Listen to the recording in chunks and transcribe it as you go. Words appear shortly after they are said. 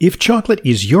If chocolate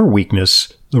is your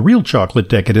weakness, the real chocolate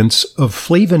decadence of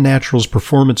Flava Naturals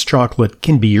Performance Chocolate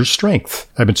can be your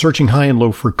strength. I've been searching high and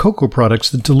low for cocoa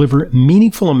products that deliver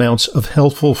meaningful amounts of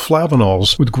healthful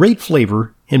flavanols with great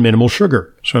flavor and minimal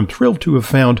sugar. So I'm thrilled to have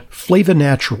found Flava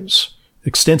Naturals.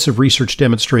 Extensive research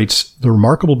demonstrates the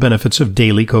remarkable benefits of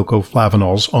daily cocoa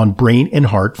flavanols on brain and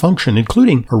heart function,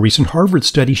 including a recent Harvard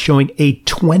study showing a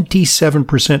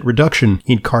 27% reduction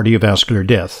in cardiovascular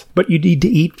death. But you need to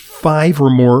eat 5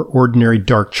 or more ordinary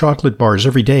dark chocolate bars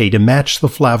every day to match the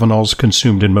flavanols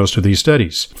consumed in most of these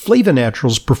studies. Flava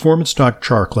Naturals Performance Dark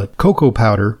Chocolate, cocoa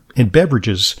powder, and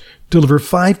beverages deliver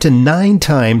 5 to 9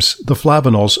 times the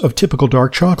flavanols of typical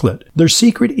dark chocolate. Their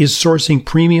secret is sourcing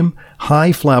premium, high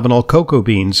flavanol cocoa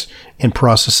beans and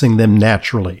processing them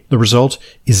naturally. The result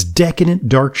is decadent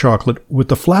dark chocolate with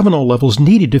the flavanol levels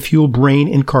needed to fuel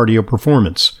brain and cardio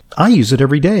performance. I use it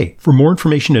every day. For more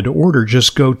information and to order,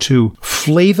 just go to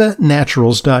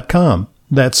flavanaturals.com.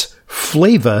 That's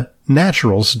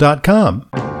flavanaturals.com.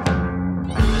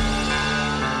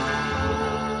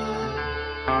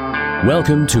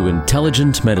 Welcome to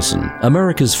Intelligent Medicine,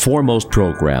 America's foremost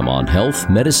program on health,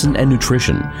 medicine, and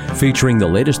nutrition, featuring the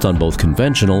latest on both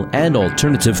conventional and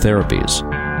alternative therapies.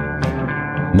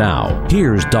 Now,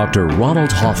 here's Dr.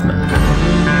 Ronald Hoffman.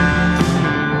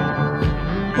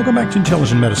 Welcome back to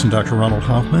Intelligent Medicine, Dr. Ronald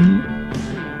Hoffman.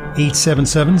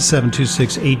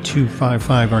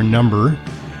 877-726-8255, our number.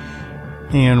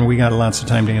 And we got lots of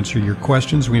time to answer your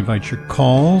questions. We invite your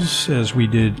calls, as we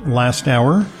did last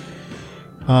hour.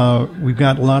 We've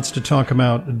got lots to talk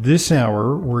about this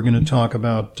hour. We're going to talk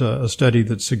about a study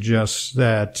that suggests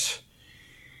that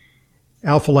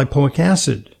alpha-lipoic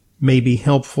acid may be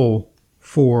helpful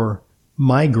for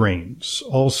migraines.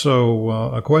 Also,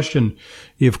 a question,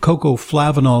 if cocoa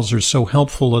flavanols are so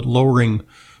helpful at lowering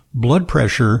blood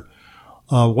pressure,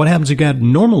 what happens if you got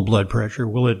normal blood pressure?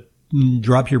 Will it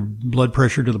drop your blood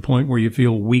pressure to the point where you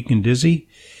feel weak and dizzy?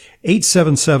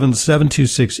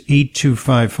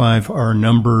 877-726-8255, our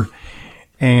number.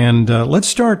 And let's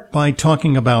start by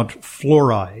talking about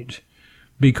fluoride,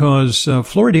 because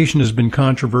fluoridation has been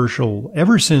controversial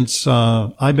ever since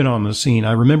I've been on the scene.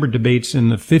 I remember debates in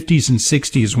the 50s and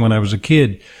 60s when I was a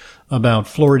kid about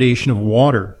fluoridation of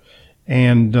water.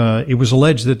 And it was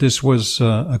alleged that this was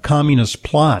a communist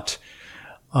plot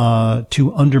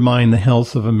to undermine the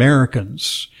health of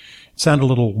Americans. Sounded a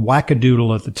little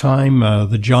wackadoodle at the time.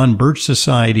 The John Birch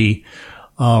Society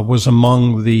was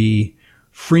among the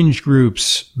fringe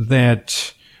groups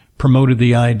that promoted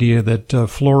the idea that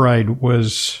fluoride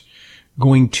was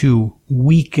going to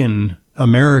weaken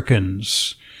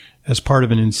Americans as part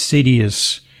of an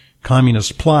insidious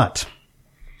communist plot.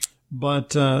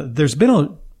 But there's been a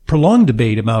prolonged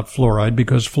debate about fluoride,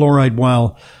 because fluoride,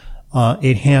 while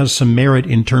it has some merit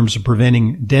in terms of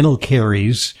preventing dental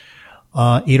caries,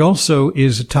 it also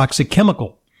is a toxic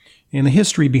chemical. And the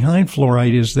history behind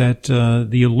fluoride is that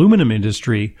the aluminum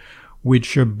industry,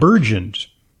 which burgeoned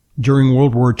during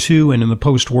World War II and in the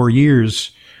post-war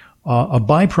years, a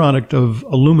byproduct of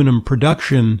aluminum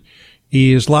production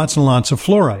is lots and lots of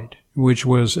fluoride, which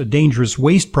was a dangerous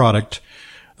waste product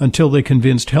until they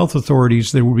convinced health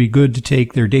authorities that it would be good to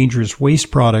take their dangerous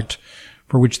waste product,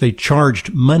 for which they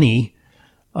charged money,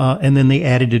 and then they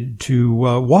added it to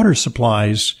water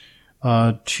supplies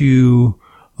to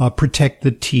protect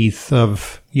the teeth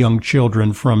of young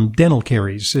children from dental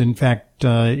caries. In fact,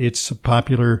 it's a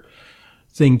popular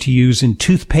thing to use in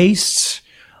toothpastes.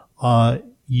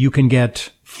 You can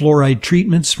get fluoride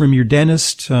treatments from your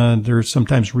dentist. They're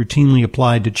sometimes routinely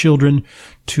applied to children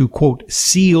to, quote,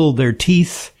 seal their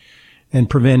teeth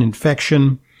and prevent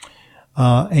infection.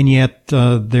 And yet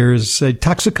there's a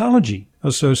toxicology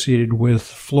associated with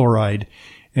fluoride,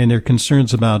 and there are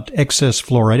concerns about excess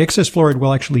fluoride. Excess fluoride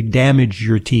will actually damage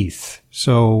your teeth.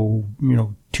 So,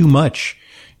 too much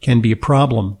can be a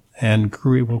problem and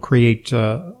will create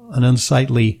an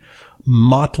unsightly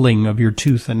mottling of your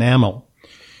tooth enamel.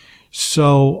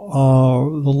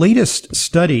 So, the latest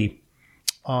study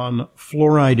on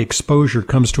fluoride exposure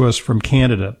comes to us from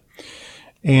Canada.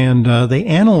 And they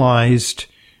analyzed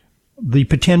the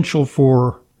potential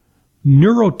for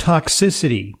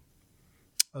neurotoxicity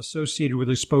associated with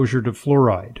exposure to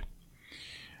fluoride.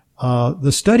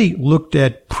 The study looked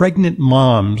at pregnant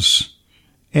moms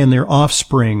and their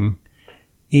offspring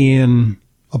in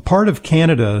a part of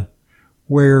Canada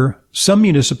where some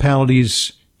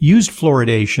municipalities used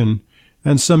fluoridation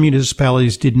and some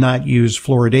municipalities did not use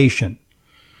fluoridation.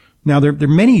 Now, there are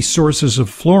many sources of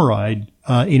fluoride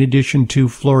in addition to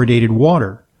fluoridated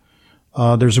water.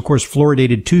 There's, of course,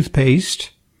 fluoridated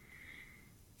toothpaste,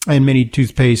 and many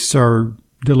toothpastes are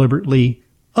deliberately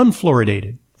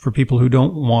unfluoridated. for people who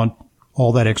don't want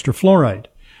all that extra fluoride.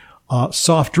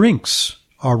 Soft drinks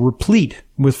are replete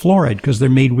with fluoride because they're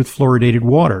made with fluoridated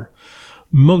water.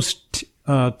 Most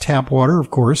tap water,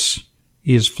 of course,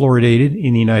 is fluoridated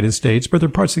in the United States, but there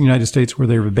are parts of the United States where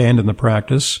they've abandoned the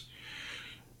practice,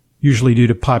 usually due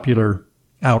to popular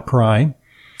outcry.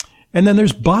 And then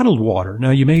there's bottled water. Now,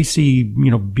 you may see,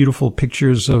 beautiful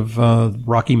pictures of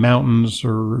Rocky Mountains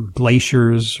or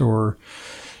glaciers or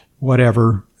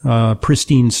whatever,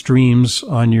 pristine streams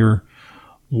on your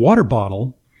water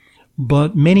bottle,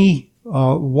 but many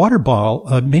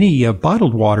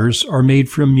bottled waters are made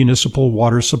from municipal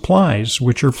water supplies,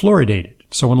 which are fluoridated.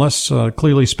 So unless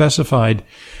clearly specified,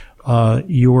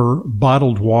 your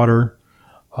bottled water,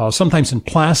 sometimes in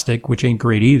plastic, which ain't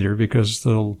great either because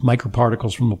the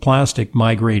microparticles from the plastic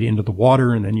migrate into the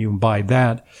water and then you imbibe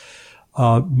that.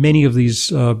 Many of these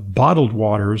bottled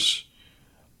waters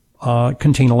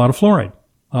contain a lot of fluoride.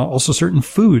 Also, certain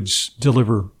foods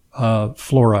deliver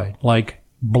fluoride, like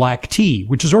black tea,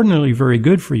 which is ordinarily very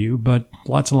good for you, but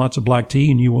lots and lots of black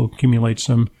tea and you will accumulate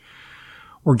some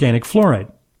organic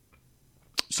fluoride.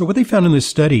 So what they found in this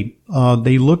study,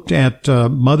 they looked at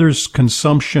mothers'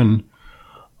 consumption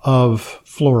of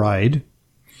fluoride,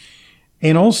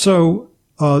 and also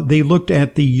they looked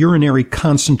at the urinary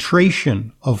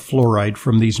concentration of fluoride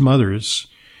from these mothers,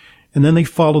 and then they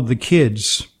followed the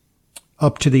kids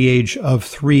up to the age of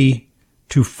 3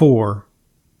 to 4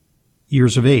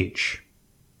 years of age.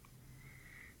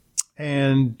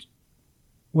 And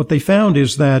what they found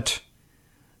is that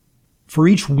for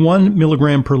each 1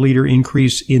 milligram per liter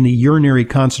increase in the urinary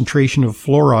concentration of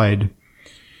fluoride,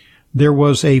 there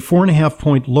was a 4.5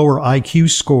 point lower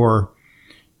IQ score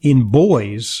in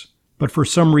boys, but for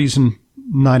some reason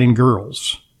not in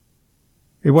girls.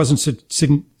 It wasn't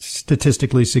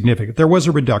statistically significant. There was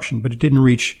a reduction, but it didn't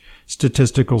reach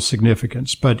statistical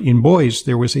significance. But in boys,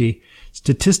 there was a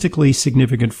statistically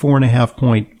significant 4.5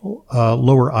 point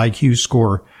lower IQ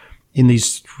score in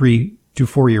these 3 to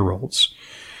 4 year olds.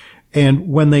 And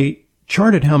when they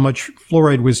charted how much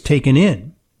fluoride was taken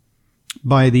in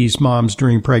by these moms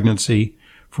during pregnancy,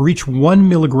 for each 1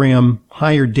 milligram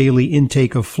higher daily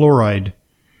intake of fluoride,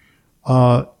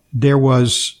 there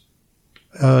was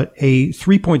a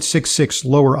 3.66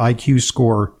 lower IQ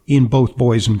score in both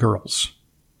boys and girls.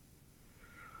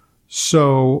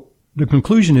 So the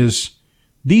conclusion is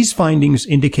these findings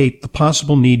indicate the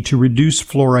possible need to reduce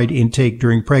fluoride intake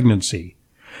during pregnancy.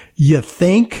 You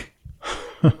think?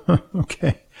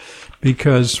 Okay.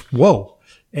 Because, whoa.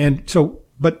 And so,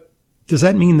 but does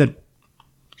that mean that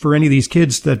for any of these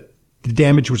kids that the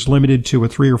damage was limited to a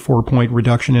 3 or 4 point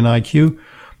reduction in IQ?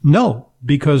 No,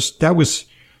 because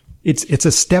it's a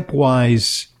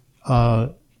stepwise,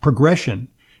 progression.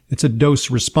 It's a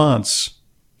dose response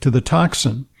to the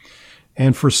toxin.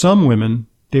 And for some women,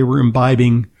 they were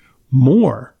imbibing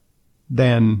more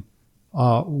than,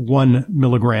 1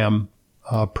 milligram,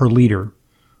 per liter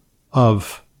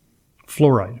of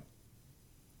fluoride.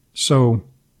 So,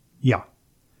 yeah,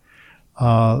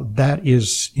 that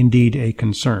is indeed a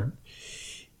concern.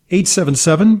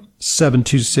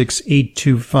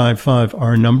 877-726-8255,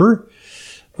 our number.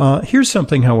 Here's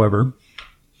something, however,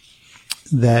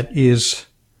 that is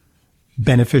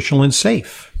beneficial and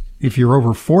safe. If you're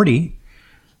over 40,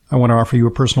 I want to offer you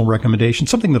a personal recommendation,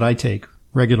 something that I take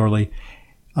regularly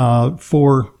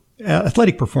for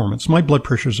athletic performance. My blood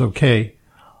pressure is okay,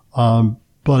 but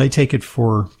I take it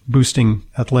for boosting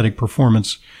athletic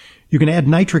performance. You can add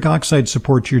nitric oxide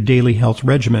support to your daily health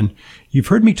regimen. You've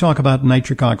heard me talk about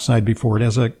nitric oxide before. It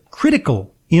has a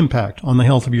critical impact on the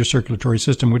health of your circulatory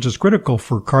system, which is critical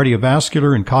for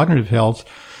cardiovascular and cognitive health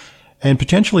and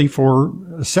potentially for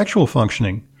sexual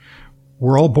functioning.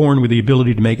 We're all born with the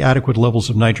ability to make adequate levels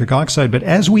of nitric oxide, but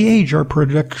as we age, our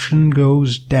production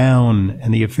goes down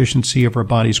and the efficiency of our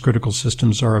body's critical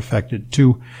systems are affected.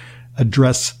 To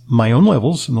address my own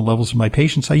levels and the levels of my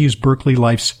patients, I use Berkeley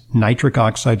Life's nitric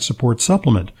oxide support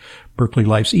supplement. Berkeley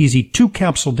Life's easy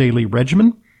 2-capsule daily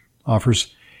regimen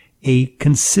offers a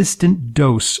consistent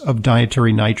dose of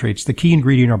dietary nitrates, the key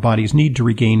ingredient our bodies need to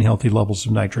regain healthy levels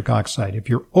of nitric oxide. If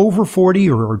you're over 40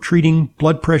 or are treating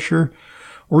blood pressure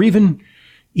or even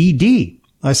ED,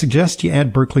 I suggest you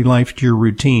add Berkeley Life to your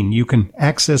routine. You can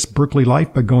access Berkeley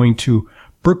Life by going to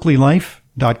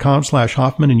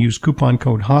berkeleylife.com/Hoffman and use coupon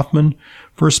code Hoffman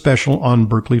for a special on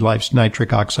Berkeley Life's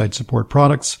nitric oxide support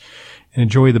products and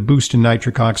enjoy the boost in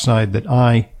nitric oxide that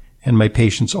I and my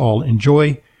patients all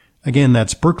enjoy. Again,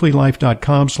 that's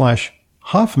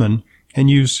berkeleylife.com/Hoffman and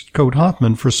use code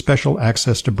Hoffman for special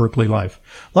access to Berkeley Life.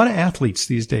 A lot of athletes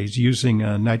these days using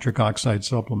nitric oxide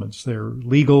supplements. They're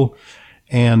legal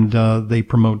and they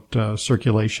promote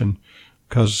circulation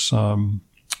because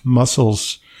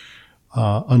muscles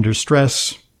under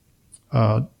stress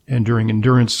and during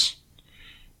endurance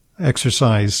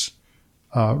exercise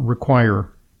require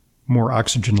more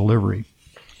oxygen delivery.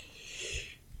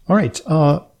 All right.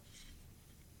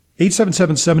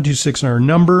 877-726 our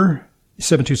number,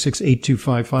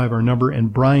 726-8255 our number,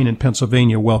 and Brian in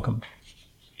Pennsylvania, welcome.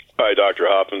 Hi, Dr.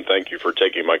 Hoffman. Thank you for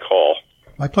taking my call.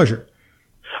 My pleasure.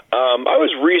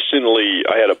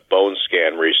 I had a bone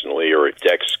scan recently, or a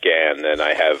DEX scan, and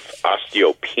I have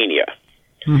osteopenia.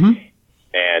 Mm-hmm.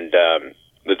 And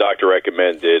the doctor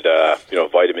recommended,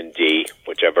 vitamin D,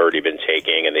 which I've already been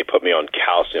taking, and they put me on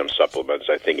calcium supplements,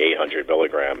 I think 800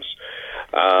 milligrams.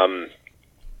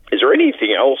 Is there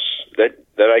anything else that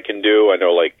I can do? I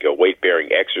know, like weight-bearing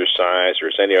exercise, or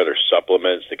is any other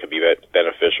supplements that could be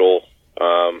beneficial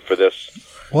for this?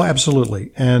 Well,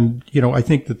 absolutely. And, I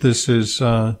think that this is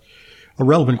a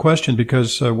relevant question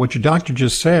because what your doctor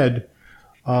just said,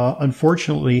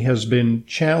 unfortunately, has been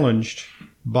challenged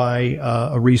by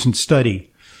a recent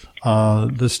study.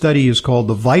 The study is called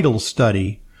the VITAL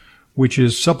study, which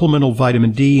is supplemental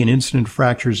vitamin D and incident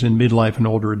fractures in midlife and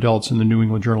older adults in the New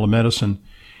England Journal of Medicine.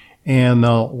 And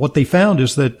what they found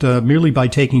is that merely by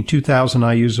taking 2,000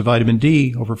 IUs of vitamin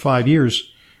D over 5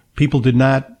 years, people did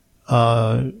not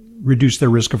reduce their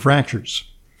risk of fractures.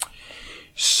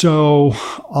 So,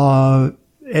 I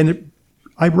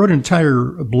wrote an entire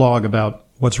blog about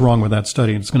what's wrong with that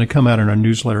study, and it's going to come out in our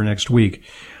newsletter next week.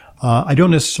 I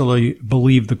don't necessarily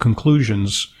believe the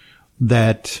conclusions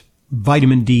that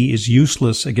vitamin D is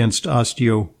useless against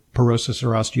osteoporosis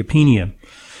or osteopenia.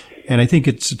 And I think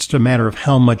it's a matter of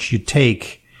how much you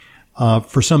take.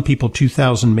 For some people,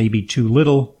 2,000 may be too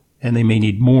little, and they may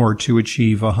need more to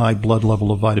achieve a high blood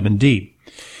level of vitamin D.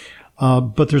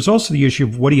 But there's also the issue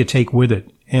of what do you take with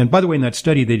it? And by the way, in that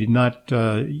study, they did not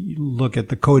look at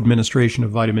the co-administration of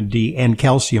vitamin D and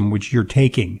calcium, which you're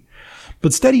taking.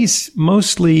 But studies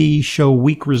mostly show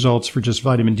weak results for just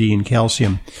vitamin D and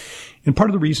calcium. And part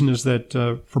of the reason is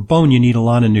that for bone, you need a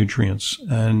lot of nutrients,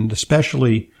 and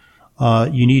especially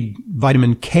you need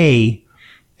vitamin K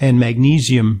and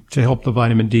magnesium to help the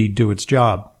vitamin D do its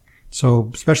job.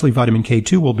 So especially vitamin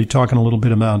K2, we'll be talking a little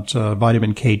bit about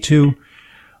vitamin K2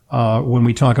 when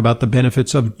we talk about the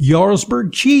benefits of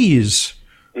Jarlsberg cheese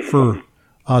for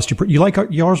osteoporosis. You like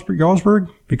Jarlsberg?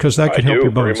 Because that could help your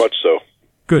bones. Very much so.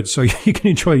 Good. So you can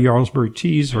enjoy Jarlsberg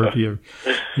cheese, or if you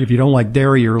don't like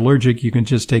dairy or allergic, you can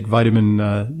just take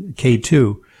vitamin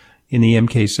K2 in the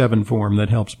MK7 form that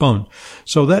helps bone.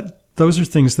 So those are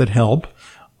things that help.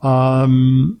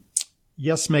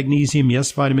 Yes, magnesium.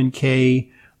 Yes, vitamin K.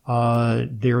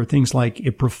 There are things like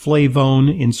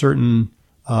iproflavone in certain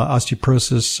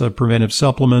osteoporosis preventive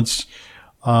supplements.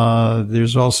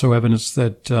 There's also evidence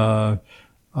that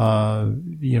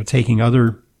taking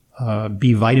other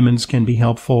B vitamins can be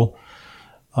helpful.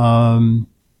 So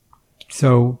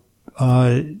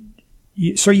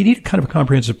you need kind of a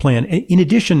comprehensive plan. In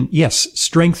addition, yes,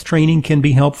 strength training can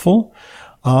be helpful.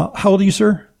 How old are you,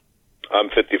 sir? I'm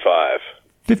 55.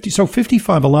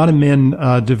 55, a lot of men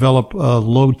develop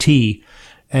low T,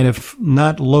 and if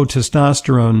not low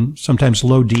testosterone, sometimes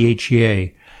low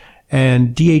DHEA.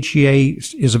 And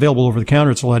DHEA is available over the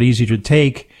counter. It's a lot easier to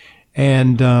take.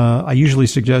 And I usually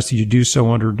suggest that you do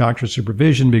so under doctor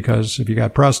supervision, because if you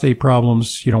got prostate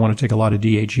problems, you don't want to take a lot of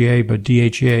DHEA. But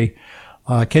DHEA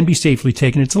can be safely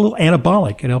taken. It's a little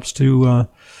anabolic. It helps to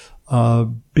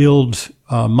build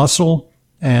muscle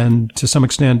and to some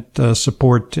extent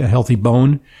support a healthy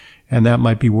bone. And that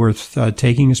might be worth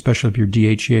taking, especially if your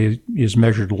DHEA is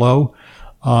measured low.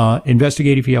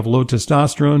 Investigate if you have low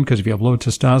testosterone, because if you have low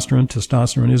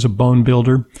testosterone is a bone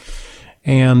builder.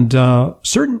 And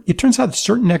it turns out that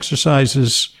certain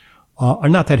exercises are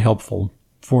not that helpful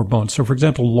for bones. So, for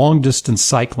example, long distance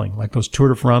cycling, like those Tour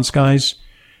de France guys,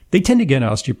 they tend to get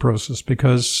osteoporosis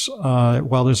because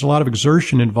while there's a lot of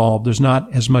exertion involved, there's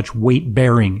not as much weight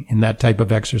bearing in that type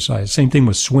of exercise. Same thing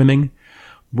with swimming.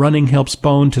 Running helps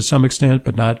bone to some extent,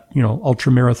 but not,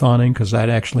 ultra marathoning, because that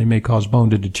actually may cause bone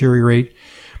to deteriorate.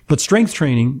 But strength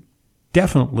training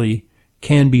definitely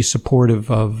can be supportive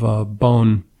of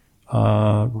bone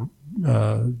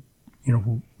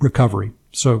recovery.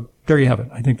 So there you have it.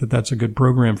 I think that that's a good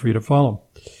program for you to follow.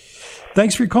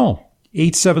 Thanks for your call.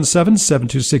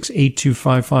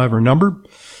 877-726-8255 our number.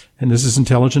 And this is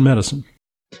Intelligent Medicine.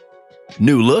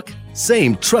 New look,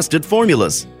 same trusted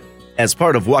formulas. As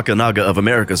part of Wakunaga of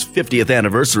America's 50th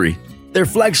anniversary, their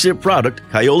flagship product,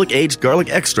 Kyolic Aged Garlic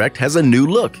Extract, has a new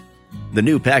look. The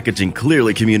new packaging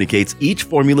clearly communicates each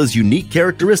formula's unique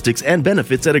characteristics and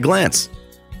benefits at a glance.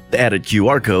 The added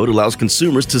QR code allows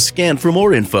consumers to scan for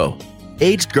more info.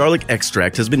 Aged garlic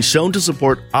extract has been shown to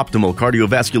support optimal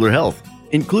cardiovascular health,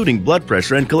 including blood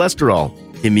pressure and cholesterol,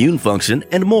 immune function,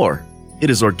 and more. It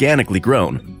is organically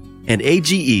grown. And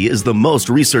AGE is the most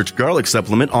researched garlic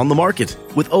supplement on the market,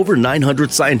 with over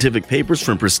 900 scientific papers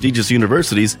from prestigious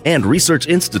universities and research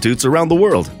institutes around the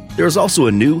world. There is also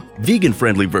a new,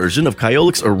 vegan-friendly version of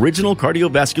Kyolic's original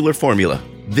cardiovascular formula.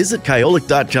 Visit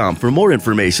Kyolic.com for more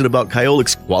information about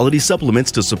Kyolic's quality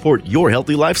supplements to support your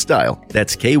healthy lifestyle.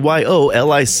 That's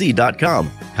KYOLIC.com.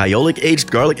 Kyolic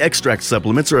Aged Garlic Extract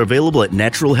supplements are available at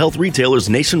natural health retailers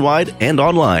nationwide and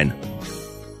online.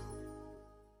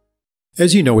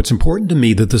 As you know, it's important to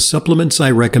me that the supplements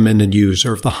I recommend and use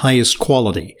are of the highest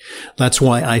quality. That's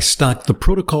why I stock the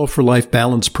Protocol for Life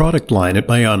Balance product line at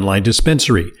my online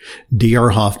dispensary,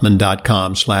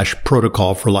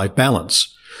 drhoffman.com/Protocol for Life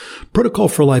Balance. Protocol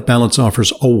for Life Balance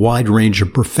offers a wide range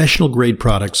of professional-grade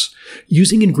products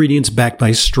using ingredients backed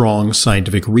by strong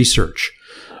scientific research.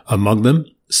 Among them,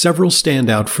 several stand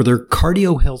out for their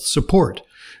cardio health support: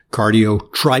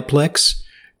 Cardio Triplex,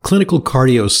 Clinical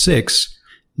Cardio 6,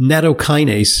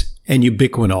 Nattokinase, and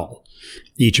Ubiquinol.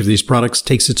 Each of these products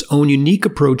takes its own unique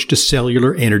approach to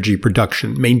cellular energy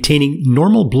production, maintaining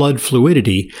normal blood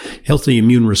fluidity, healthy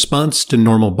immune response to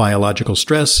normal biological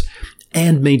stress,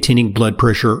 and maintaining blood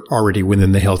pressure already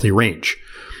within the healthy range.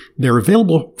 They're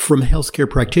available from healthcare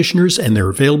practitioners, and they're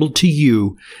available to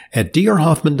you at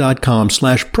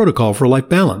drhoffman.com/Protocol for Life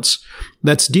Balance.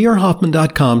 That's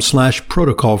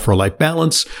drhoffman.com/Protocol for Life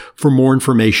Balance for more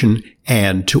information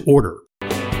and to order.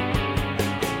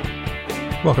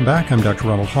 Welcome back. I'm Dr.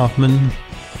 Ronald Hoffman.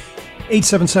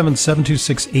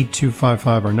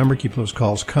 877-726-8255, our number. Keep those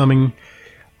calls coming.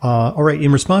 All right.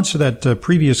 In response to that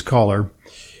previous caller,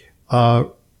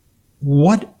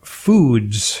 what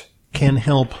foods can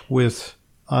help with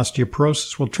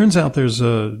osteoporosis? Well, it turns out there's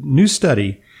a new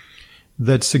study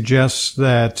that suggests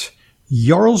that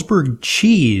Jarlsberg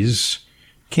cheese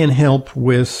can help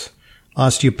with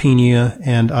osteopenia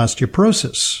and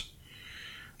osteoporosis.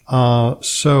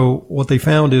 So what they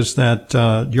found is that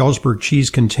Jarlsberg cheese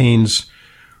contains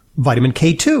vitamin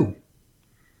K2,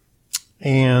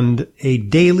 and a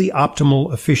daily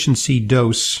optimal efficiency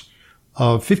dose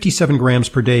of 57 grams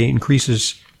per day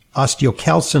increases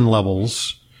osteocalcin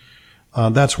levels.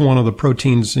 That's one of the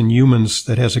proteins in humans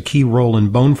that has a key role in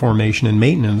bone formation and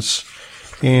maintenance.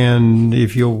 And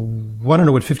if you want to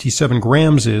know what 57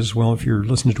 grams is, well, if you're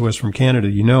listening to us from Canada,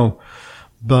 you know.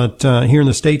 But here in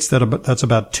the States, that's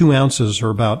about 2 ounces, or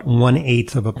about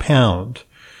 1/8 of a pound.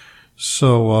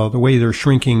 So the way they're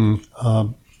shrinking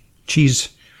cheese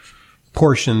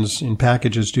portions in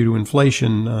packages due to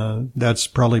inflation, that's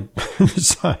probably the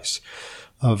size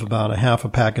of about a half a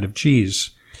packet of cheese.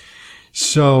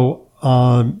 So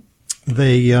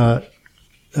the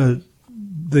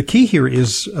key here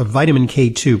is vitamin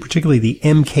K2, particularly the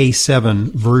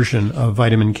MK7 version of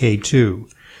vitamin K2.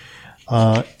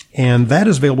 And that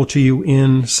is available to you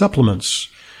in supplements.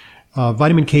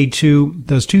 Vitamin K2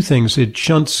 does two things. It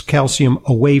shunts calcium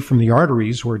away from the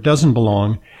arteries where it doesn't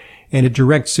belong, and it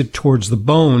directs it towards the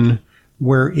bone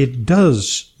where it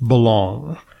does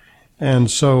belong. And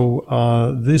so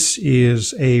this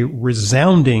is a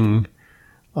resounding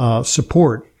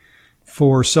support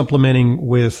for supplementing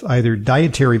with either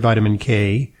dietary vitamin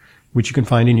K, which you can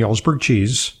find in Jarlsberg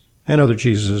cheese, and other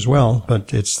cheeses as well,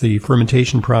 but it's the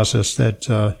fermentation process that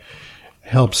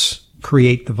helps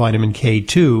create the vitamin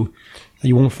K2.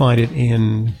 You won't find it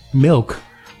in milk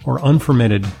or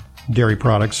unfermented dairy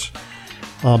products,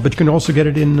 but you can also get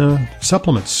it in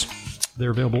supplements.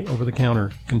 They're available over the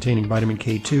counter containing vitamin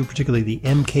K2, particularly the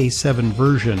MK7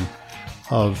 version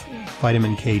of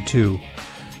vitamin K2.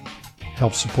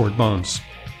 Helps support bones.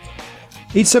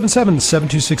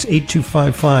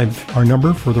 877-726-8255, our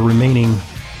number for the remaining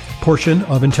portion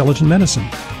of Intelligent Medicine.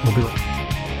 We'll be right back.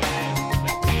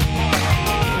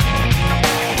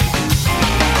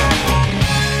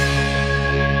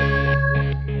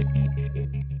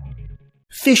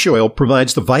 Fish oil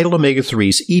provides the vital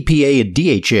omega-3s, EPA and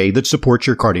DHA that support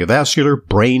your cardiovascular,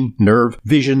 brain, nerve,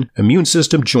 vision, immune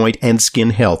system, joint, and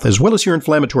skin health, as well as your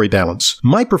inflammatory balance.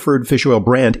 My preferred fish oil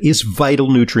brand is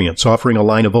Vital Nutrients, offering a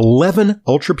line of 11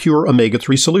 ultra-pure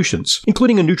omega-3 solutions,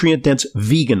 including a nutrient-dense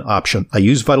vegan option. I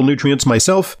use Vital Nutrients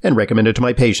myself and recommend it to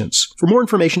my patients. For more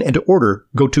information and to order,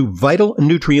 go to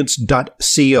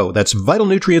vitalnutrients.co. That's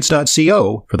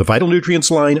vitalnutrients.co for the Vital Nutrients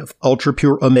line of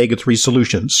ultra-pure omega-3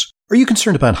 solutions. Are you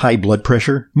concerned about high blood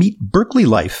pressure? Meet Berkeley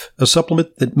Life, a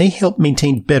supplement that may help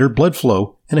maintain better blood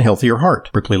flow and a healthier heart.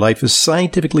 Berkeley Life is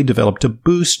scientifically developed to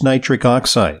boost nitric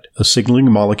oxide, a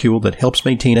signaling molecule that helps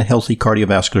maintain a healthy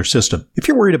cardiovascular system. If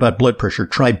you're worried about blood pressure,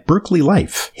 try Berkeley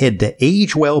Life. Head to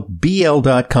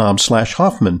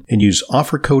agewellbl.com/Hoffman and use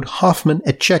offer code Hoffman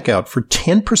at checkout for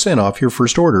 10% off your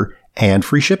first order and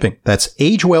free shipping. That's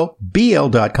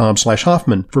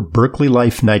agewellbl.com/Hoffman for Berkeley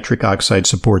Life nitric oxide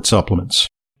support supplements.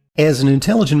 As an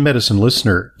Intelligent Medicine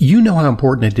listener, you know how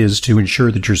important it is to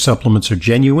ensure that your supplements are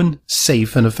genuine,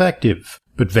 safe, and effective.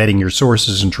 But vetting your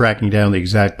sources and tracking down the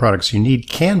exact products you need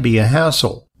can be a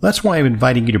hassle. That's why I'm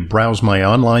inviting you to browse my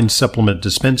online supplement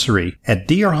dispensary at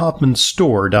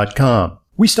drhoffmanstore.com.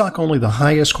 We stock only the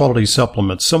highest quality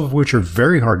supplements, some of which are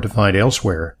very hard to find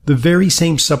elsewhere. The very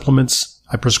same supplements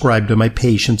I prescribe to my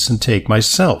patients and take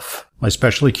myself. My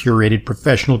specially curated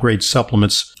professional-grade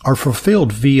supplements are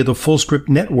fulfilled via the FullScript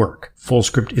network.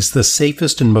 FullScript is the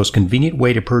safest and most convenient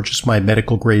way to purchase my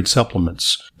medical-grade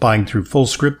supplements. Buying through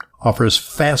FullScript offers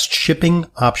fast shipping,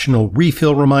 optional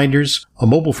refill reminders, a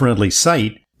mobile-friendly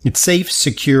site. It's safe,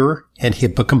 secure, and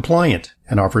HIPAA-compliant,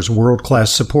 and offers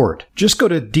world-class support. Just go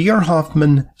to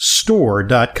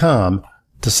drhoffmanstore.com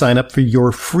to sign up for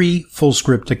your free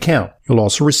FullScript account. You'll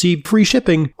also receive free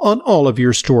shipping on all of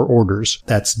your store orders.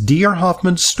 That's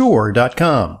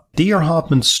drhoffmanstore.com.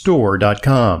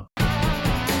 drhoffmanstore.com.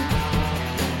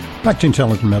 Back to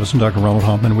Intelligent Medicine, Dr. Ronald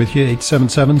Hoffman with you,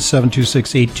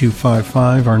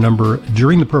 877-726-8255, our number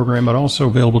during the program, but also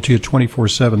available to you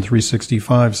 24/7,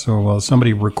 365. So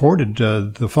somebody recorded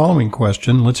the following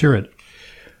question. Let's hear it.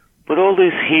 With all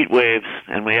these heat waves,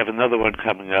 and we have another one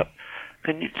coming up,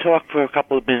 can you talk for a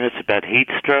couple of minutes about heat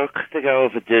stroke? I think I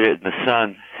overdid it in the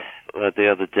sun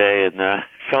the other day and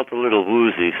felt a little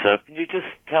woozy. So can you just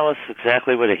tell us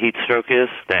exactly what a heat stroke is?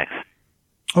 Thanks.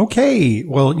 Okay.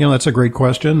 Well, that's a great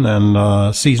question and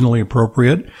seasonally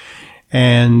appropriate.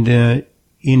 And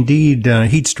indeed,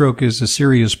 heat stroke is a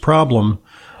serious problem.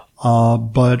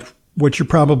 But what you're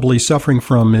probably suffering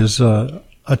from is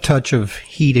a touch of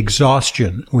heat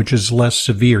exhaustion, which is less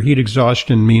severe. Heat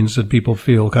exhaustion means that people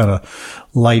feel kind of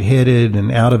lightheaded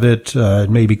and out of it. It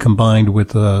may be combined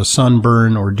with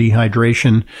sunburn or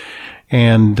dehydration,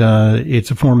 and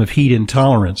it's a form of heat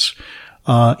intolerance.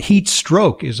 Heat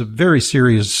stroke is a very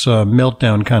serious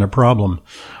meltdown kind of problem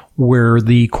where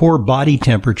the core body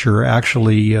temperature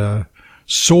actually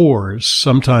soars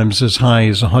sometimes as high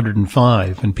as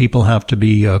 105, and people have to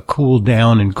be cooled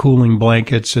down in cooling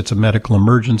blankets. It's a medical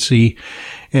emergency,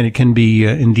 and it can be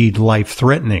indeed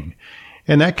life-threatening.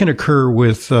 And that can occur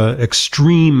with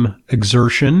extreme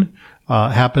exertion.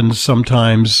 Happens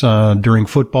sometimes during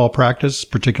football practice,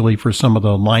 particularly for some of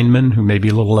the linemen who may be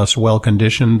a little less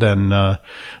well-conditioned than the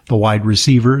wide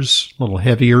receivers, a little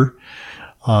heavier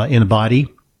in the body.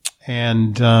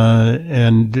 And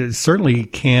certainly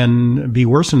can be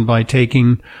worsened by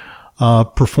taking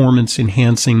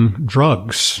performance-enhancing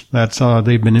drugs. That's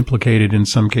they've been implicated in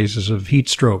some cases of heat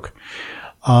stroke.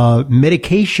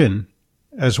 Medication,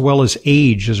 as well as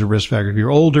age, is a risk factor. If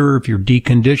you're older, if you're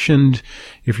deconditioned,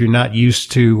 if you're not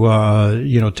used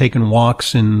to taking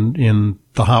walks in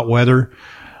the hot weather,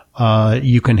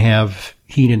 you can have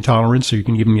heat intolerance, so you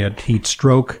can even get heat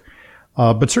stroke.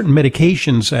 But certain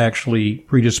medications actually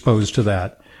predispose to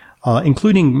that,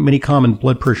 including many common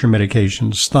blood pressure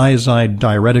medications, thiazide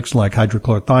diuretics like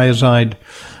hydrochlorothiazide,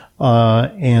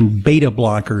 and beta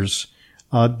blockers.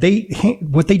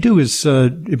 What they do is,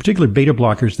 in particular beta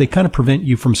blockers, they kind of prevent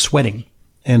you from sweating.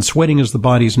 And sweating is the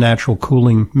body's natural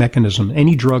cooling mechanism.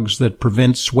 Any drugs that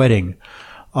prevent sweating,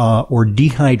 or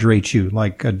dehydrate you,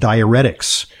 like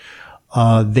diuretics,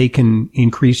 they can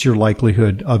increase your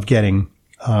likelihood of getting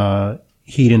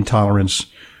heat intolerance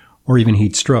or even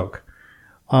heat stroke.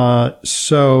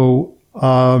 Also,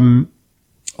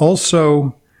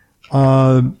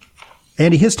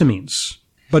 antihistamines,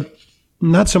 but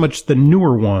not so much the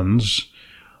newer ones,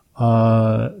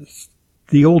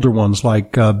 the older ones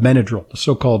like Benadryl, the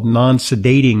so-called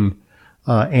non-sedating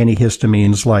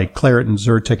antihistamines like Claritin,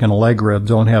 Zyrtec, and Allegra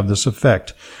don't have this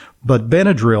effect. But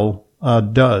Benadryl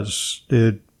does.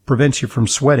 It prevents you from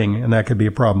sweating, and that could be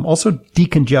a problem. Also,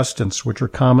 decongestants, which are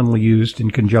commonly used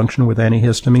in conjunction with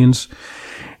antihistamines,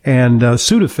 and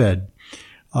Sudafed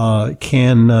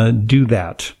can do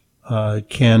that.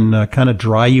 Can kind of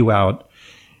dry you out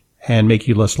and make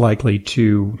you less likely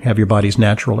to have your body's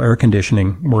natural air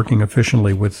conditioning working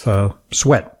efficiently with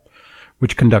sweat,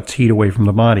 which conducts heat away from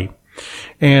the body.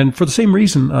 And for the same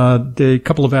reason, a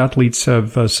couple of athletes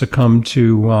have succumbed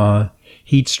to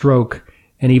heat stroke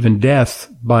and even death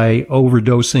by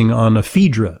overdosing on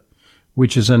ephedra,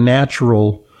 which is a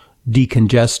natural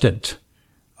decongestant.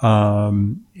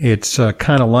 It's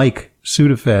kind of like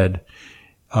Sudafed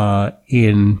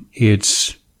in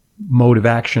its mode of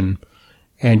action,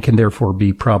 and can therefore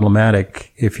be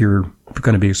problematic if you're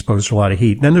going to be exposed to a lot of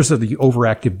heat. Then there's the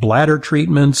overactive bladder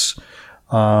treatments,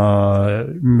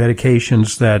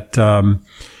 medications that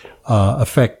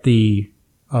affect the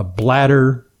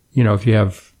bladder. If you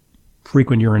have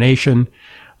frequent urination,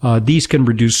 these can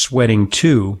reduce sweating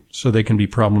too, so they can be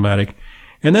problematic.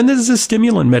 And then there's the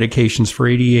stimulant medications for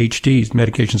ADHD,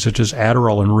 medications such as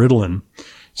Adderall and Ritalin.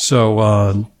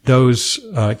 So those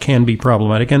can be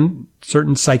problematic, and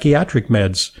certain psychiatric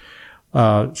meds,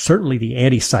 certainly the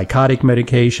antipsychotic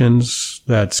medications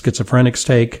that schizophrenics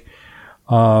take,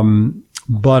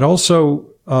 but also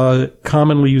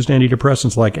commonly used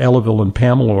antidepressants like Elavil and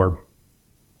Pamelor.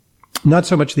 Not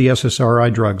so much the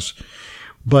SSRI drugs,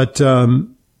 but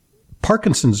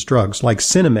Parkinson's drugs like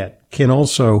Sinemet can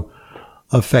also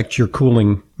affect your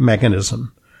cooling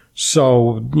mechanism.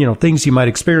 So, things you might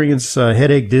experience,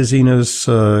 headache, dizziness,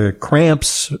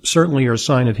 cramps certainly are a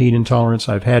sign of heat intolerance.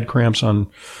 I've had cramps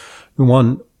on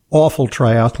one awful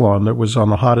triathlon that was on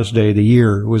the hottest day of the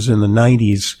year. It was in the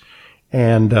 90s,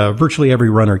 and virtually every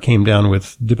runner came down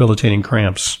with debilitating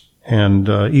cramps. And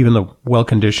even the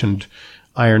well-conditioned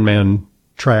Ironman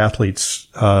triathletes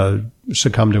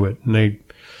succumbed to it. And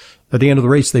at the end of the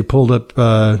race, they pulled up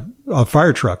a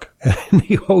fire truck and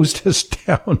they hosed us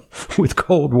down with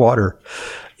cold water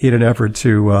in an effort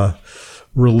to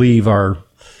relieve our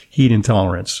heat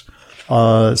intolerance.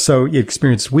 So you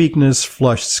experience weakness,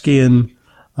 flushed skin,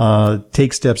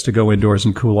 take steps to go indoors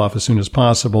and cool off as soon as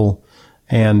possible,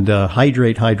 and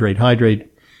hydrate,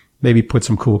 maybe put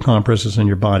some cool compresses in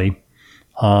your body.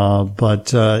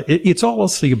 But it's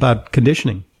also about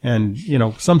conditioning. And,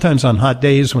 sometimes on hot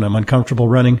days when I'm uncomfortable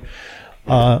running,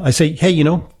 I say, hey,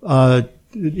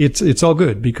 it's all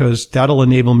good, because that'll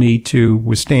enable me to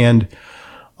withstand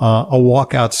a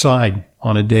walk outside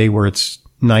on a day where it's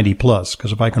 90 plus.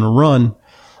 Because if I can run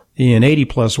in 80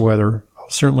 plus weather,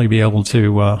 I'll certainly be able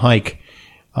to hike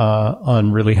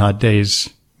on really hot days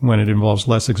when it involves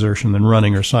less exertion than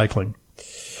running or cycling.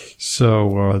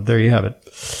 So there you have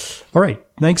it. All right.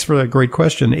 Thanks for that great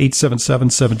question.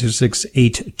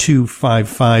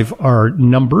 877-726-8255, our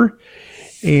number.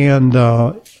 And,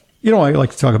 I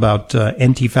like to talk about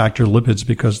NT-factor lipids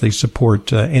because they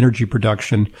support energy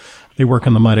production. They work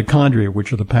on the mitochondria,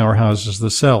 which are the powerhouses of the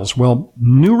cells. Well,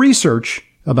 new research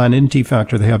about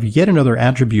NT-factor, they have yet another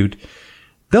attribute.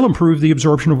 They'll improve the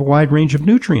absorption of a wide range of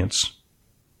nutrients.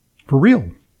 For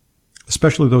real.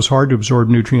 Especially those hard to absorb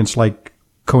nutrients like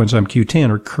coenzyme Q10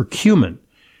 or curcumin.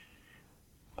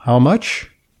 How much?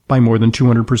 By more than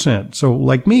 200%. So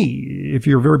like me, if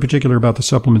you're very particular about the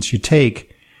supplements you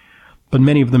take, but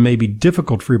many of them may be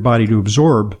difficult for your body to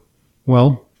absorb,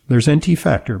 well, there's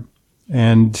NT-factor.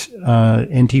 And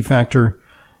NT-factor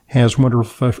has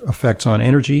wonderful effects on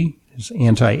energy, has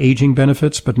anti-aging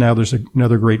benefits, but now there's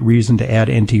another great reason to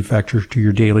add NT-factor to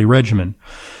your daily regimen.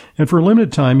 And for a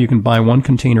limited time, you can buy one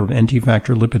container of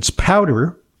NT-factor lipids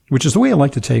powder, which is the way I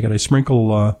like to take it. I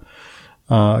sprinkle a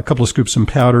couple of scoops of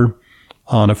powder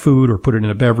on a food or put it in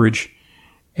a beverage.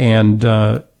 And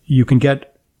you can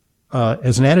get,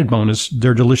 as an added bonus,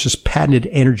 their delicious patented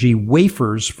energy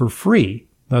wafers for free.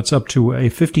 That's up to a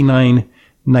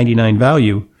 $59.99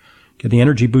 value. Get the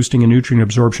energy boosting and nutrient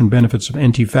absorption benefits of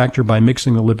NT-factor by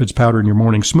mixing the lipids powder in your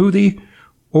morning smoothie.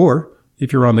 Or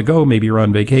if you're on the go, maybe you're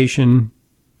on vacation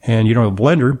and you don't have a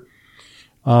blender,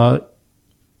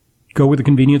 go with the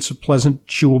convenience of pleasant,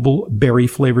 chewable,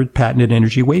 berry-flavored patented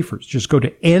energy wafers. Just go to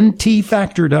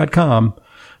ntfactor.com.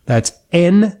 That's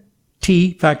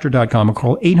ntfactor.com. Or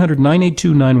call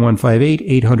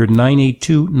 800-982-9158,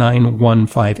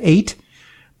 800-982-9158.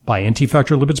 Buy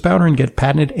NT-factor lipids powder and get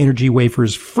patented energy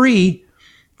wafers free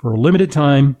for a limited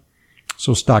time.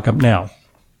 So stock up now.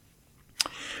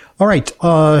 All right.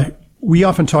 We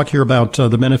often talk here about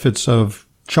the benefits of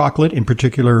chocolate, in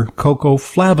particular cocoa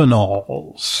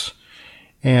flavanols.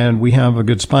 And we have a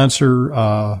good sponsor,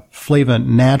 Flava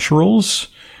Naturals,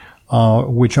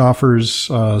 which offers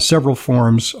several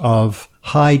forms of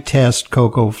high-test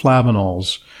cocoa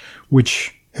flavanols,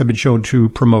 which have been shown to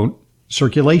promote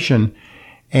circulation.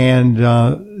 And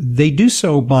they do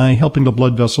so by helping the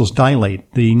blood vessels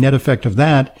dilate. The net effect of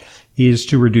that is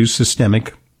to reduce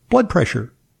systemic blood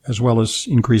pressure, as well as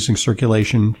increasing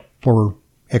circulation for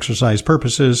exercise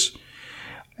purposes.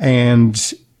 And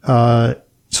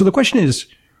so the question is,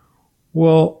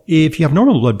 well, if you have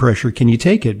normal blood pressure, can you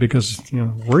take it? Because,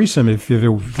 worrisome if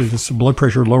it's a blood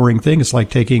pressure lowering thing. It's like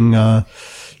taking,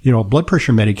 blood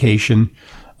pressure medication.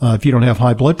 If you don't have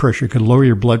high blood pressure, it could lower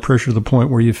your blood pressure to the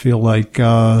point where you feel like,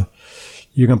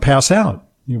 you're going to pass out.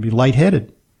 You'll be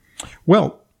lightheaded.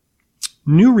 Well,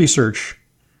 new research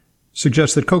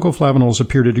suggests that cocoa flavonols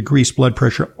appear to decrease blood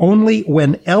pressure only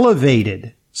when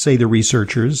elevated, say the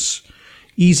researchers,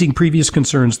 easing previous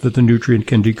concerns that the nutrient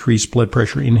can decrease blood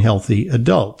pressure in healthy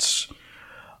adults.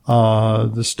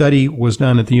 The study was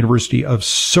done at the University of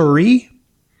Surrey.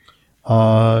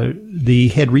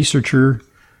 The head researcher,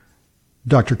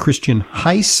 Dr. Christian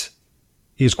Heiss,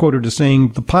 is quoted as saying,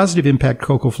 the positive impact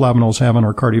cocoa flavonols have on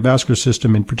our cardiovascular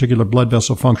system, in particular blood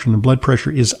vessel function and blood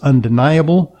pressure, is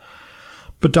undeniable.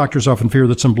 But doctors often fear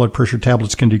that some blood pressure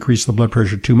tablets can decrease the blood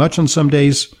pressure too much on some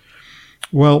days.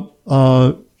 Well,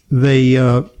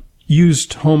 they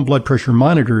used home blood pressure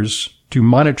monitors to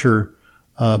monitor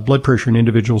blood pressure in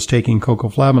individuals taking cocoa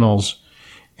flavonols.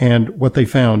 And what they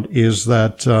found is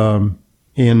that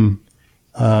in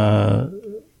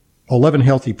 11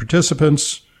 healthy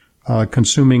participants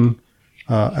consuming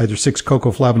either 6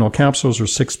 cocoa flavanol capsules or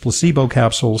 6 placebo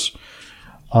capsules,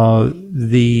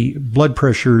 the blood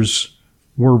pressures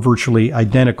were virtually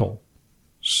identical.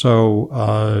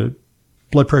 So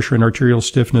blood pressure and arterial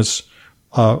stiffness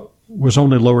was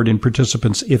only lowered in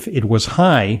participants if it was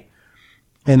high,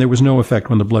 and there was no effect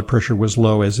when the blood pressure was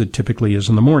low, as it typically is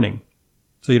in the morning.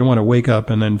 So you don't want to wake up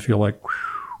and then feel like,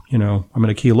 I'm going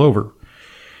to keel over.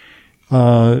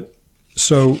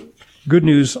 So good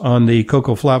news on the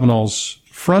cocoa flavanols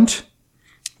front,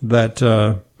 that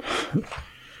no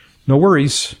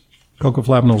worries, cocoa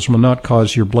flavonols will not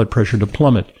cause your blood pressure to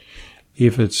plummet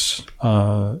if it's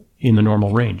in the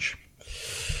normal range.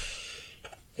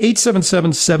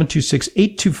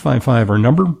 877-726-8255, our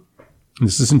number.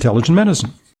 This is Intelligent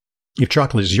Medicine. If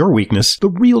chocolate is your weakness, the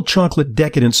real chocolate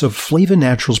decadence of Flava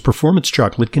Naturals Performance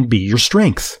Chocolate can be your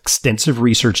strength. Extensive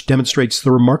research demonstrates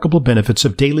the remarkable benefits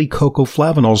of daily cocoa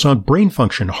flavanols on brain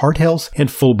function, heart health,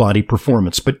 and full body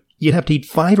performance. But you'd have to eat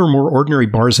 5 or more ordinary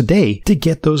bars a day to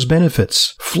get those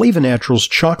benefits. Flava Naturals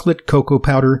chocolate, cocoa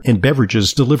powder, and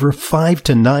beverages deliver 5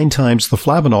 to 9 times the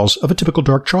flavanols of a typical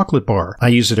dark chocolate bar. I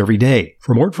use it every day.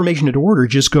 For more information and to order,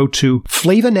 just go to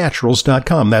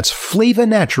FlavaNaturals.com. That's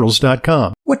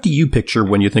FlavaNaturals.com. What do you picture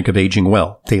when you think of aging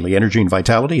well? Daily energy and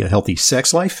vitality, a healthy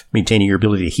sex life, maintaining your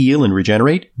ability to heal and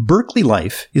regenerate? Berkeley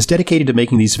Life is dedicated to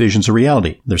making these visions a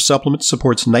reality. Their supplement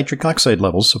supports nitric oxide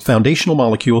levels, a foundational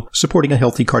molecule supporting a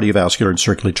healthy cardiovascular and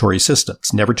circulatory system.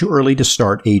 It's never too early to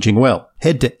start aging well.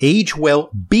 Head to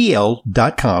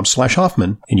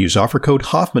agewellbl.com/Hoffman and use offer code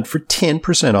Hoffman for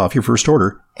 10% off your first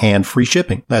order and free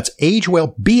shipping. That's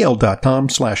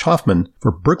agewellbl.com/Hoffman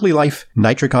for Berkeley Life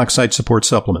nitric oxide support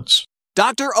supplements.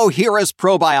 Dr. Ohhira's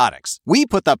Probiotics. We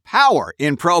put the power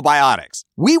in probiotics.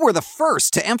 We were the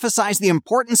first to emphasize the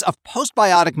importance of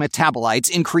postbiotic metabolites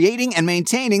in creating and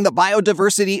maintaining the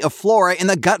biodiversity of flora in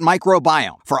the gut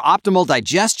microbiome for optimal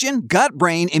digestion, gut,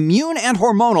 brain, immune, and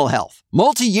hormonal health.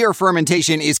 Multi-year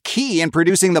fermentation is key in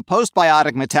producing the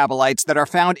postbiotic metabolites that are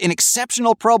found in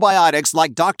exceptional probiotics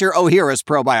like Dr. Ohhira's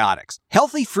Probiotics.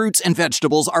 Healthy fruits and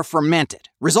vegetables are fermented,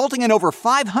 resulting in over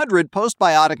 500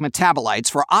 postbiotic metabolites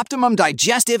for optimum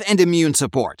digestive and immune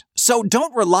support. So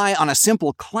don't rely on a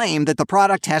simple claim that the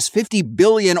product has 50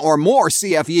 billion or more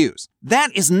CFUs.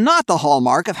 That is not the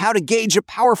hallmark of how to gauge a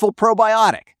powerful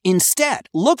probiotic. Instead,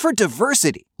 look for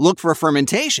diversity. Look for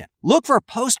fermentation. Look for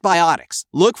postbiotics.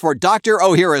 Look for Dr.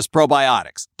 Ohhira's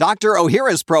Probiotics. Dr.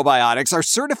 Ohhira's Probiotics are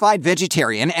certified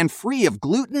vegetarian and free of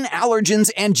gluten, allergens,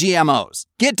 and GMOs.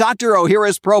 Get Dr.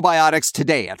 Ohhira's Probiotics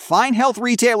today at fine health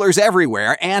retailers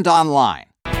everywhere and online.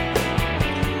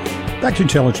 Back to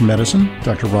Intelligent Medicine.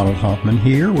 Dr. Ronald Hoffman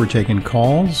here. We're taking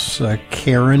calls.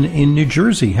 Karen in New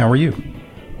Jersey. How are you?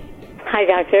 Hi,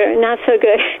 doctor. Not so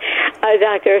good.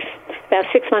 Doctor, about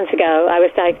 6 months ago, I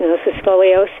was diagnosed with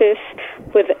scoliosis.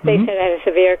 They said I had a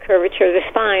severe curvature of the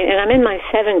spine, and I'm in my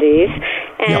 70s,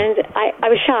 and I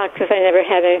was shocked because I never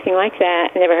had anything like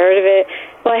that. I never heard of it.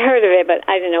 Well, I heard of it, but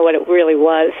I didn't know what it really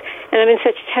was. And I'm in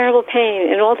such terrible pain,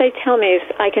 and all they tell me is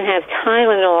I can have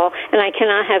Tylenol, and I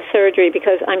cannot have surgery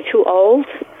because I'm too old.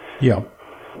 Yeah.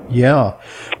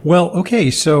 Well, okay,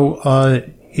 so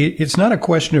it's not a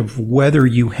question of whether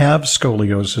you have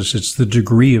scoliosis, it's the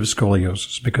degree of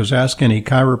scoliosis, because ask any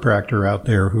chiropractor out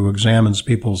there who examines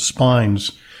people's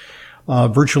spines,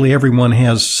 virtually everyone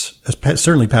has,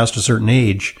 certainly past a certain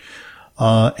age,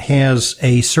 has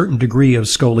a certain degree of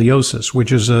scoliosis,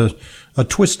 which is a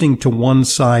twisting to one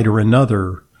side or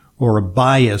another, or a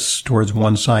bias towards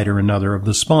one side or another of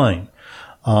the spine.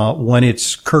 When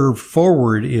it's curved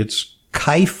forward, it's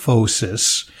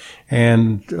kyphosis.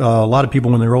 And a lot of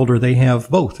people, when they're older, they have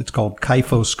both. It's called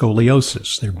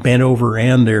kyphoscoliosis. They're bent over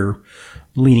and they're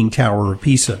leaning tower of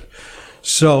Pisa.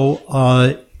 So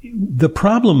the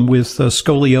problem with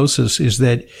scoliosis is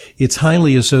that it's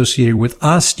highly associated with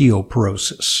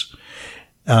osteoporosis.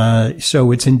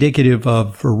 So it's indicative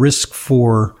of a risk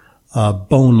for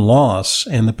bone loss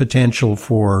and the potential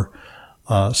for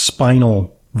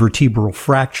spinal vertebral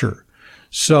fracture.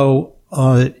 So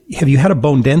have you had a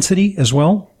bone density as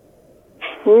well?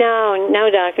 No,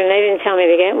 doctor. They didn't tell me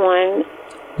to get one.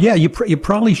 Yeah, you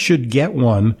probably should get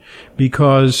one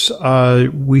because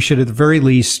we should at the very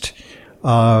least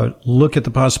look at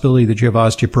the possibility that you have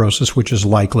osteoporosis, which is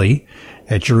likely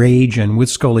at your age, and with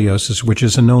scoliosis, which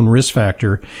is a known risk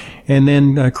factor. And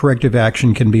then corrective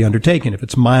action can be undertaken. If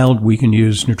it's mild, we can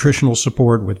use nutritional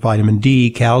support with vitamin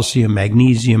D, calcium,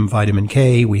 magnesium, vitamin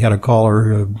K. We had a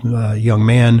caller, a young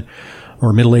man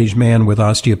or middle-aged man with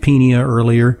osteopenia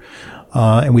earlier,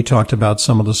 and we talked about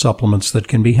some of the supplements that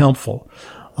can be helpful.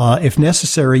 If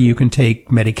necessary, you can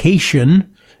take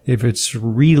medication if it's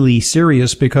really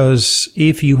serious, because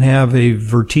if you have a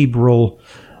vertebral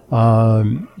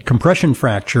compression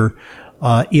fracture,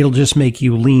 it'll just make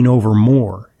you lean over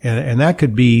more. And that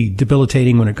could be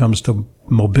debilitating when it comes to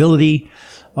mobility,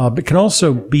 but can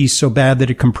also be so bad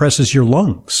that it compresses your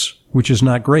lungs, which is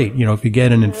not great. You know, if you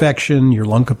get an infection, your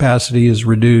lung capacity is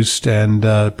reduced and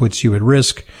puts you at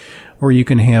risk. Or you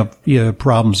can have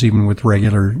problems even with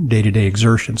regular day-to-day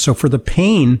exertion. So for the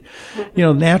pain,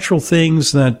 natural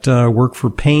things that work for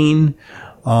pain,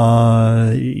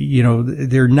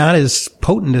 they're not as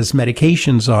potent as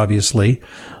medications, obviously.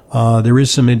 There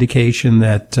is some indication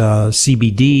that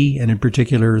CBD, and in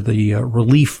particular the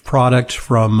relief product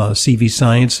from CV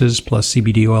Sciences plus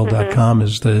CBDoil.com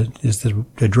is the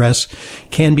address,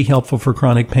 can be helpful for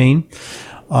chronic pain.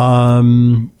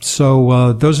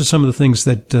 So those are some of the things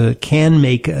that can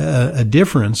make a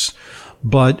difference.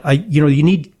 But you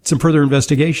need some further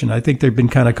investigation. I think they've been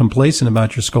kind of complacent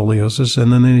about your scoliosis,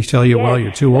 and then they tell you, well,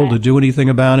 you're too old to do anything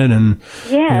about it, and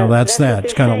that's that.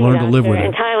 It's kind of learn to live with it.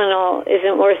 And Tylenol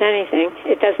isn't worth anything.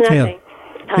 It does nothing.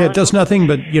 Yeah, it does nothing,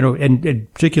 but,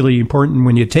 and particularly important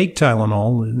when you take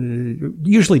Tylenol, it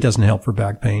usually doesn't help for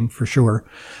back pain, for sure.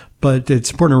 But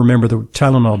it's important to remember that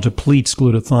Tylenol depletes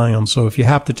glutathione. So if you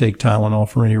have to take Tylenol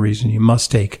for any reason, you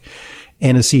must take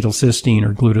N-acetylcysteine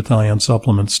or glutathione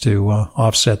supplements to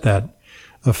offset that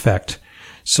effect.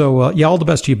 So, all the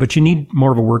best to you, but you need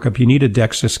more of a workup. You need a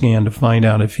DEXA scan to find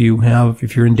out if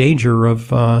you're in danger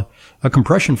of a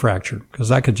compression fracture, because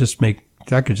that could just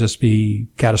be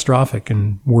catastrophic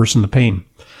and worsen the pain.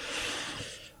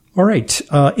 All right.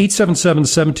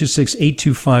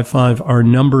 877-726-8255, our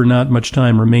number. Not much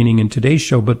time remaining in today's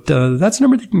show, but that's a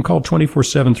number that you can call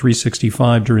 24/7,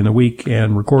 365 during the week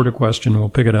and record a question. We'll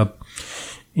pick it up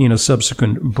in a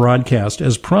subsequent broadcast.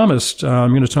 As promised,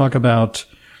 I'm going to talk about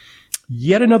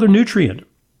yet another nutrient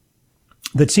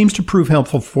that seems to prove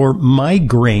helpful for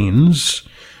migraines.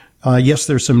 Yes,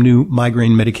 there's some new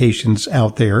migraine medications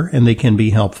out there, and they can be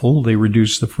helpful. They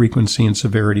reduce the frequency and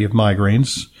severity of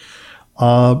migraines.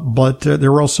 But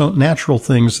there are also natural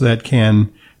things that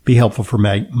can be helpful for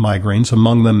migraines,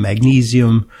 among them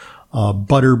magnesium,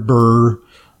 butter burr,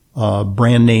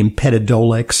 brand name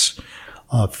Petidolix,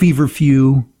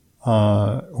 feverfew,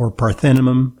 or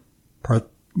partheninum.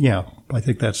 I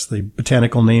think that's the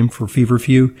botanical name for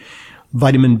feverfew.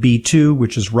 Vitamin B2,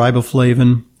 which is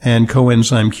riboflavin, and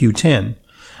coenzyme Q10.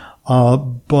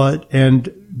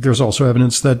 And there's also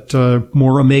evidence that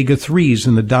more omega-3s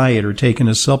in the diet or taken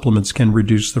as supplements can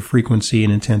reduce the frequency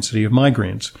and intensity of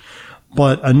migraines.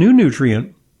 But a new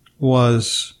nutrient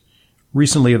was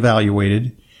recently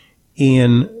evaluated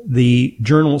in the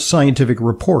journal Scientific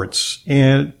Reports,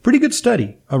 and pretty good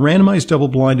study, a randomized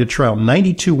double-blinded trial.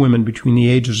 92 women between the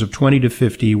ages of 20 to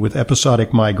 50 with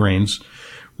episodic migraines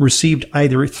received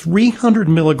either 300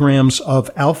 milligrams of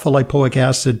alpha-lipoic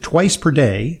acid twice per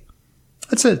day.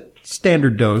 That's a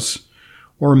standard dose,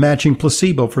 or a matching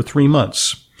placebo for 3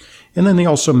 months. And then they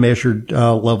also measured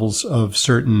levels of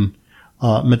certain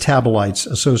metabolites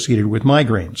associated with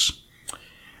migraines.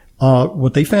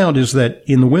 What they found is that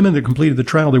in the women that completed the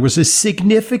trial, there was a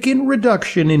significant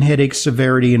reduction in headache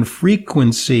severity and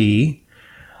frequency.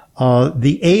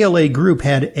 The ALA group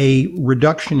had a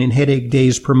reduction in headache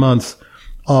days per month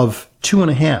of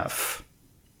 2.5.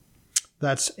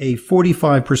 That's a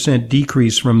 45%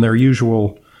 decrease from their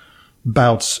usual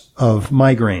bouts of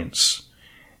migraines.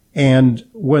 And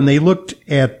when they looked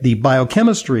at the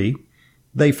biochemistry,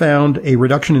 they found a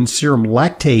reduction in serum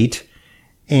lactate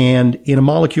and in a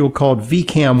molecule called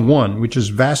VCAM1, which is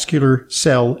vascular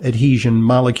cell adhesion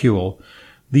molecule.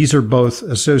 These are both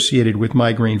associated with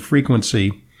migraine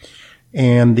frequency,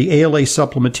 and the ALA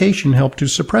supplementation helped to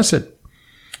suppress it,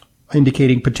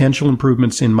 indicating potential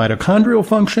improvements in mitochondrial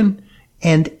function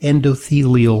and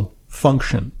endothelial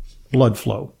function, blood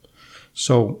flow.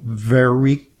 So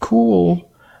very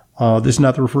cool. This is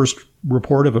not the first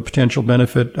report of a potential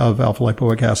benefit of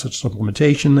alpha-lipoic acid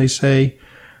supplementation, they say.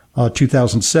 A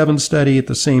 2007 study at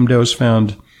the same dose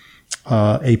found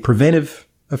a preventive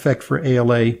effect for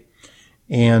ALA,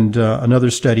 and another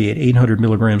study at 800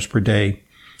 milligrams per day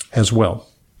as well.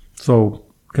 So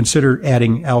consider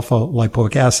adding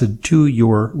alpha-lipoic acid to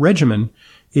your regimen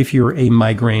if you're a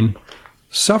migraine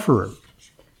sufferer.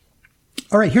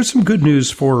 All right, here's some good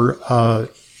news for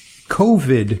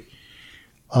COVID.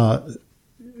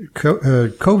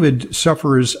 COVID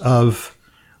sufferers of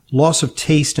loss of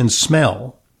taste and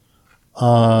smell.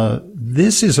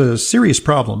 This is a serious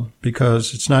problem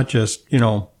because it's not just,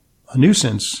 a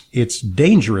nuisance. It's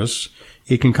dangerous.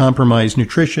 It can compromise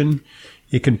nutrition.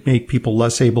 It can make people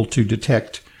less able to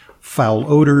detect foul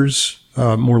odors,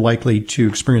 more likely to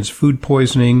experience food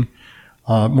poisoning,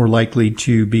 more likely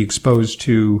to be exposed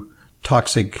to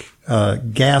toxic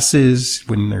gases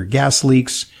when there are gas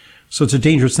leaks. So it's a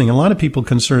dangerous thing. A lot of people are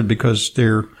concerned because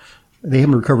they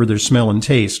haven't recovered their smell and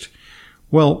taste.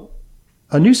 Well,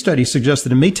 a new study suggests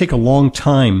that it may take a long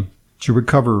time to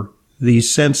recover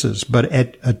these senses, but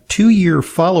at a 2-year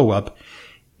follow-up,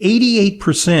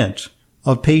 88%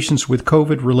 of patients with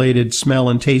COVID-related smell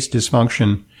and taste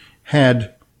dysfunction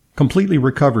had completely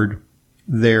recovered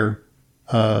their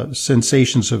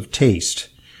sensations of taste.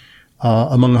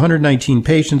 Among 119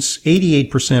 patients,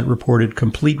 88% reported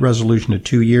complete resolution at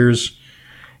 2 years,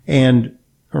 and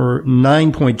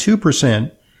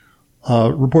 9.2%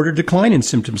 reported decline in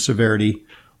symptom severity.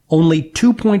 Only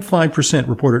 2.5%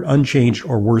 reported unchanged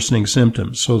or worsening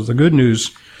symptoms. So the good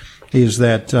news is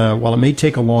that while it may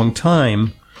take a long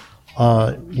time,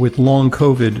 with long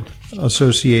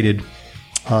COVID-associated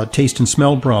taste and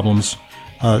smell problems,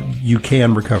 you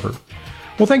can recover.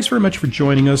 Well, thanks very much for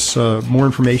joining us. More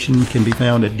information can be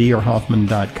found at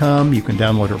drhoffman.com. You can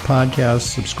download our podcast,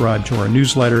 subscribe to our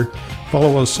newsletter,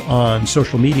 follow us on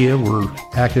social media. We're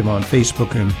active on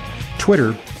Facebook and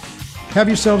Twitter. Have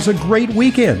yourselves a great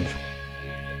weekend.